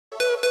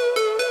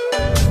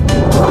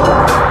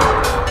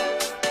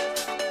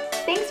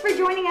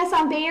joining us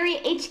on Bay Area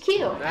HQ.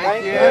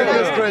 Thank you.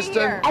 Thanks,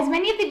 Kristen. As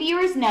many of the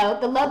viewers know,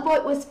 the Love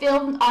Boat was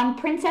filmed on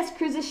Princess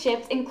Cruises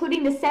ships,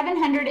 including the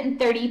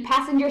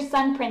 730-passenger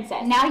Sun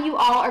Princess. Now you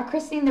all are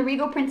christening the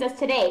Regal Princess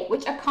today,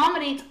 which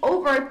accommodates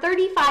over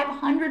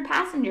 3,500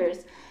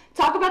 passengers.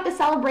 Talk about the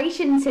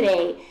celebration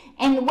today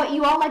and what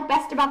you all like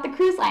best about the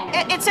cruise liner.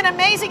 It's an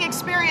amazing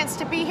experience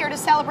to be here to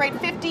celebrate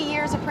 50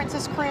 years of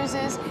Princess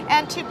Cruises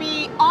and to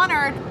be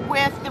honored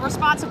with the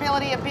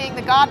responsibility of being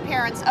the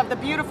godparents of the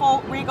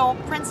beautiful Regal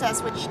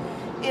Princess, which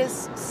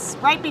is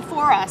right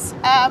before us.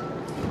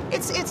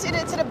 It's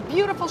a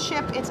beautiful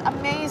ship. It's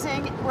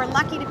amazing. We're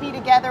lucky to be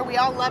together. We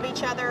all love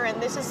each other, and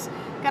this is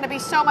going to be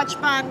so much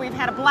fun. We've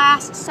had a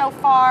blast so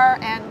far,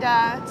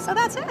 and so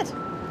that's it.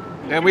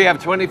 And we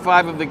have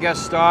 25 of the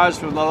guest stars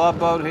from the Love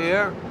Boat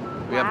here.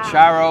 We have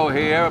Charo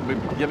here,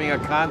 giving a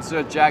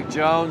concert. Jack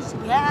Jones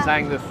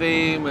sang the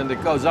theme, and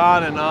it goes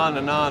on and on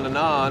and on and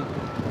on.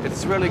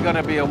 It's really going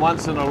to be a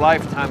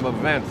once-in-a-lifetime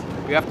event.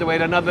 We have to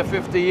wait another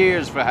 50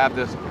 years for have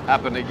this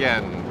happen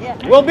again. Yeah.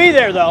 We'll be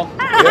there, though.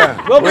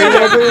 Yeah. We'll be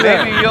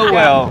there. Maybe you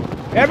will.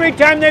 Every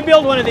time they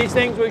build one of these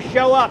things, we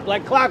show up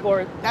like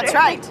clockwork. That's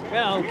right. You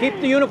know, keep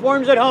the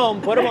uniforms at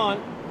home, put them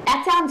on.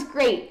 That sounds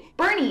great.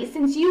 Bernie,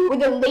 since you were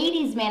the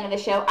ladies' man of the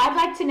show, I'd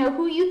like to know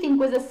who you think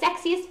was the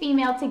sexiest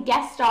female to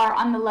guest star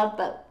on the Love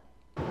Boat.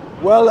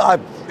 Well,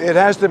 it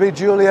has to be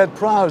Juliette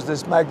Prowse,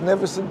 this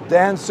magnificent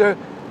dancer.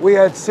 We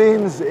had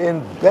scenes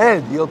in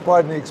bed, you'll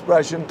pardon the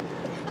expression,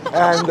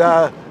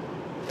 and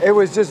it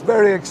was just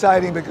very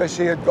exciting because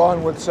she had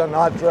gone with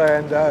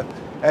Sinatra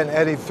and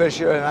Eddie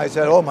Fisher, and I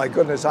said, oh my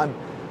goodness, I'm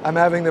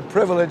having the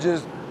privilege,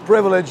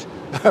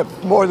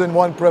 more than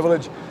one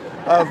privilege,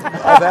 of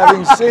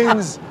having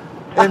scenes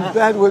in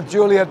bed with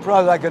Juliette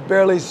Prowse. I could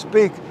barely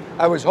speak.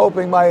 I was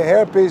hoping my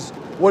hairpiece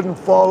wouldn't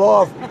fall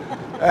off.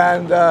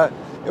 And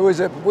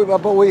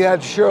but we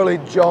had Shirley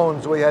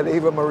Jones, we had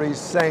Eva Marie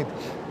Saint,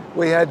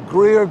 we had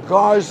Greer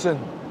Garson,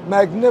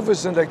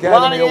 magnificent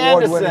Academy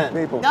Award-winning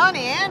people. Lonnie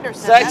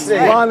Anderson. Sexy.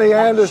 Right. Lonnie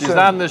Anderson. She's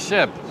on the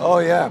ship. Oh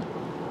yeah.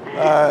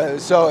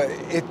 So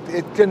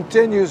it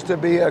continues to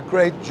be a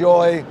great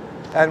joy.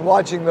 And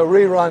watching the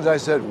reruns, I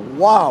said,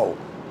 wow,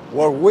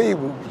 were we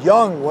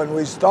young when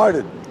we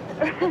started?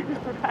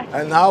 Right.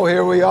 And now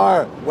here we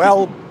are,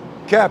 well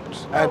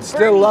kept and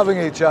still loving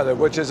each other,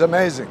 which is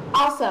amazing.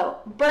 Also,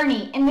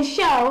 Bernie, in the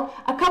show,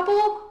 a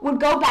couple would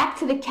go back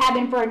to the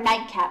cabin for a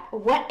nightcap.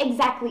 What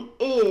exactly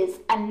is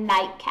a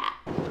nightcap?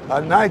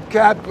 A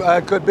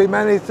nightcap could be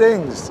many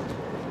things,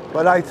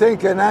 but I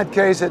think in that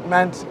case it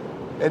meant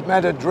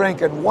a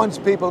drink. And once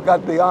people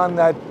got beyond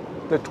the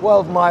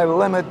 12-mile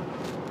limit,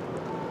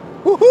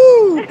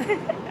 woohoo!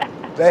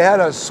 They had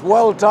a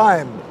swell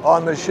time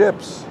on the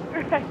ships.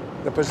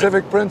 The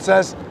Pacific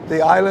Princess,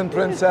 the Island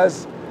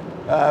Princess,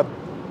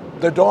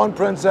 the Dawn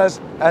Princess,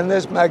 and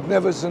this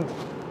magnificent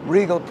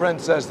Regal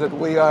Princess that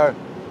we are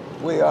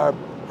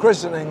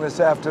christening this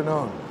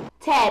afternoon.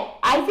 Ted,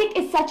 Isaac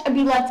is such a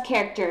beloved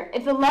character.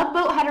 If the Love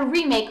Boat had a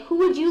remake, who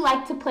would you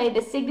like to play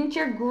the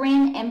signature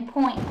grin and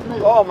point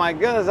move? Oh my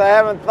goodness, I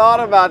haven't thought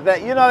about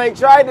that. You know, they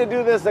tried to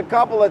do this a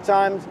couple of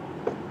times.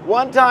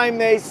 One time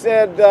they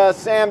said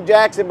Sam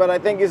Jackson, but I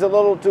think he's a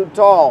little too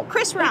tall.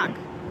 Chris Rock.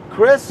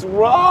 Chris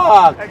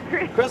Rock.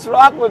 Chris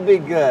Rock would be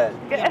good.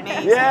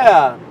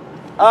 Yeah.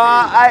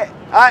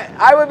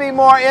 I would be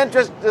more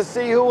interested to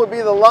see who would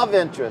be the love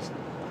interest.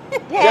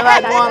 Then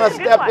I'd want to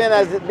step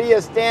in be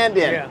a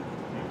stand-in.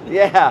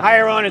 Yeah.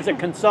 Hire on as a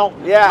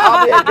consultant. Yeah,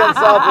 I'll be a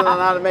consultant on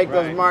how to make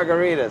those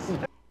margaritas.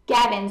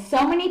 Gavin,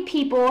 so many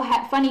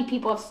funny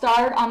people have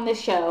starred on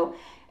this show.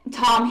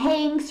 Tom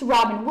Hanks,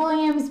 Robin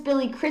Williams,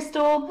 Billy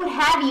Crystal, what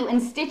have you, in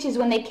stitches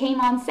when they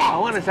came on set. I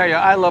want to tell you,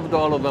 I loved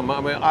all of them.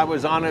 I mean, I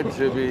was honored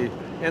to be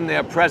in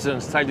their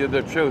presence, tell you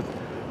the truth.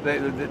 They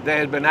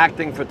had been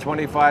acting for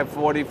 25,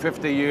 40,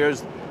 50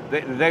 years.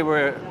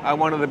 I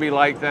wanted to be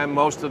like them,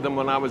 most of them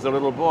when I was a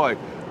little boy.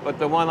 But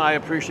the one I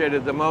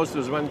appreciated the most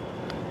was when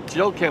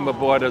Jill came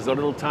aboard as a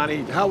little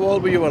tiny, how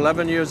old were you,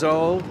 11 years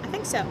old? I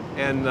think so.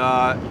 And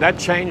that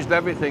changed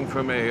everything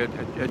for me.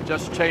 It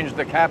just changed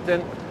the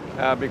captain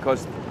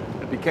because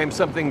it became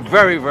something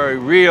very, very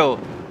real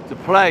to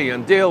play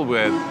and deal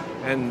with.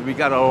 And we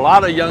got a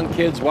lot of young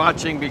kids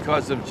watching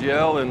because of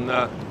Jill,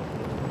 and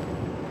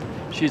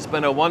she's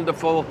been a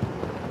wonderful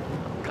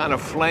kind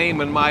of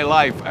flame in my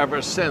life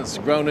ever since,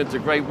 grown into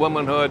great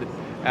womanhood.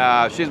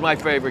 She's my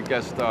favorite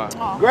guest star.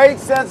 Aww. Great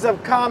sense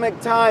of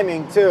comic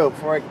timing, too,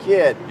 for a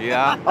kid.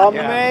 Yeah.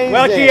 Amazing.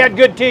 Well, she had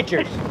good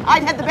teachers.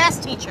 I've had the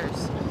best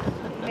teachers.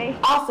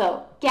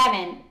 Also,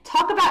 Gavin,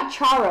 talk about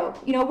Charo.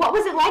 You know, what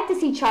was it like to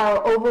see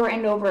Charo over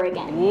and over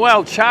again?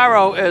 Well,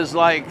 Charo is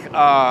like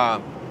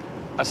a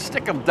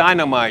stick of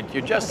dynamite.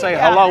 You just say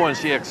hello and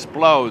she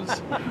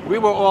explodes. We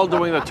were all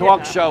doing a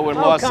talk show in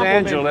Los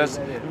Angeles.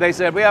 They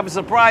said, we have a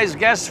surprise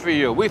guest for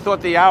you. We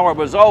thought the hour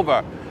was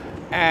over.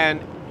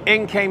 And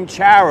in came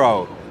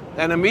Charo,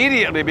 and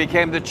immediately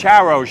became the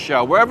Charo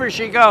show. Wherever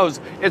she goes,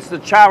 it's the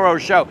Charo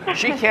show.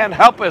 She can't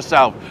help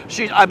herself.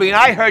 I mean,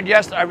 I heard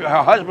yesterday,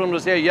 her husband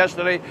was here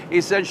yesterday,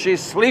 he said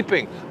she's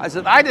sleeping. I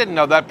said, I didn't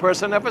know that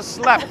person ever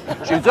slept.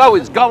 She's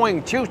always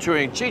going,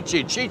 tutoring,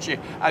 chichi.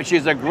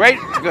 She's a great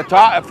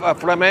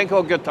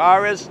flamenco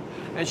guitarist,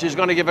 and she's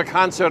going to give a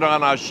concert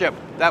on our ship.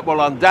 That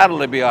will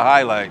undoubtedly be a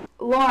highlight.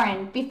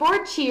 Lauren,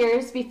 before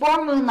Cheers, before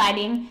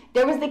Moonlighting,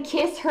 there was the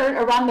kiss heard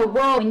around the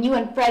world when you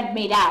and Fred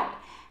made out.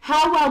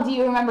 How well do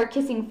you remember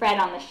kissing Fred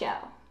on the show?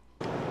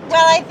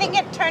 Well, I think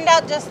it turned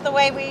out just the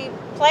way we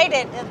played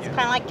it. It's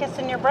kind of like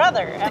kissing your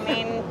brother. I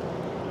mean,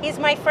 he's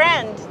my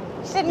friend.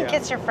 You shouldn't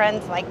kiss your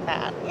friends like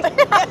that.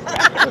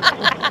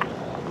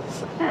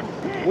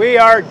 We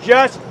are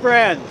just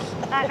friends.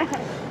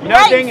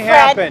 Nothing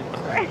happened.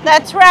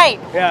 That's right.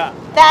 Yeah.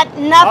 That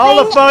nothing.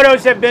 All the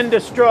photos have been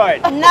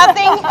destroyed.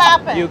 Nothing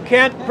happened. You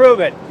can't prove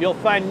it. You'll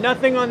find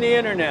nothing on the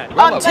internet.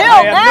 Until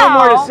I have now. no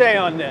more to say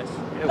on this.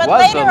 But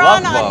later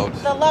on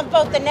the Love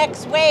Boat, the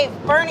next wave,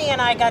 Bernie and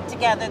I got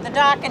together. The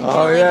Doc and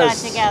Julie got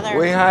together.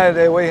 We had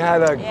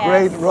a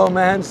great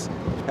romance,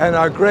 and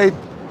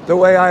the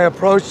way I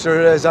approached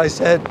her, as I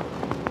said,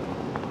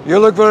 "You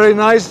look very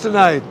nice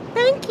tonight."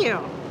 Thank you.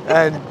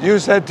 And you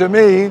said to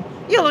me,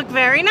 "You look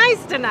very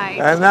nice tonight."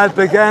 And that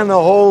began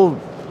the whole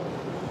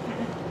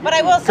but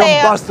I will say,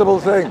 combustible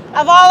thing.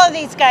 Of all of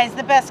these guys,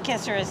 the best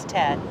kisser is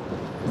Ted.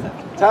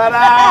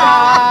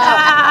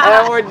 Ta-da!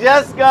 And we're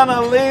just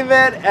gonna leave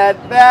it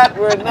at that.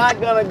 We're not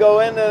gonna go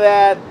into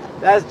that.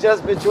 That's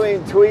just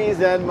between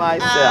Tweez and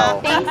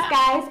myself. Thanks,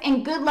 guys,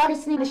 and good luck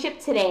christening the ship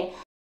today.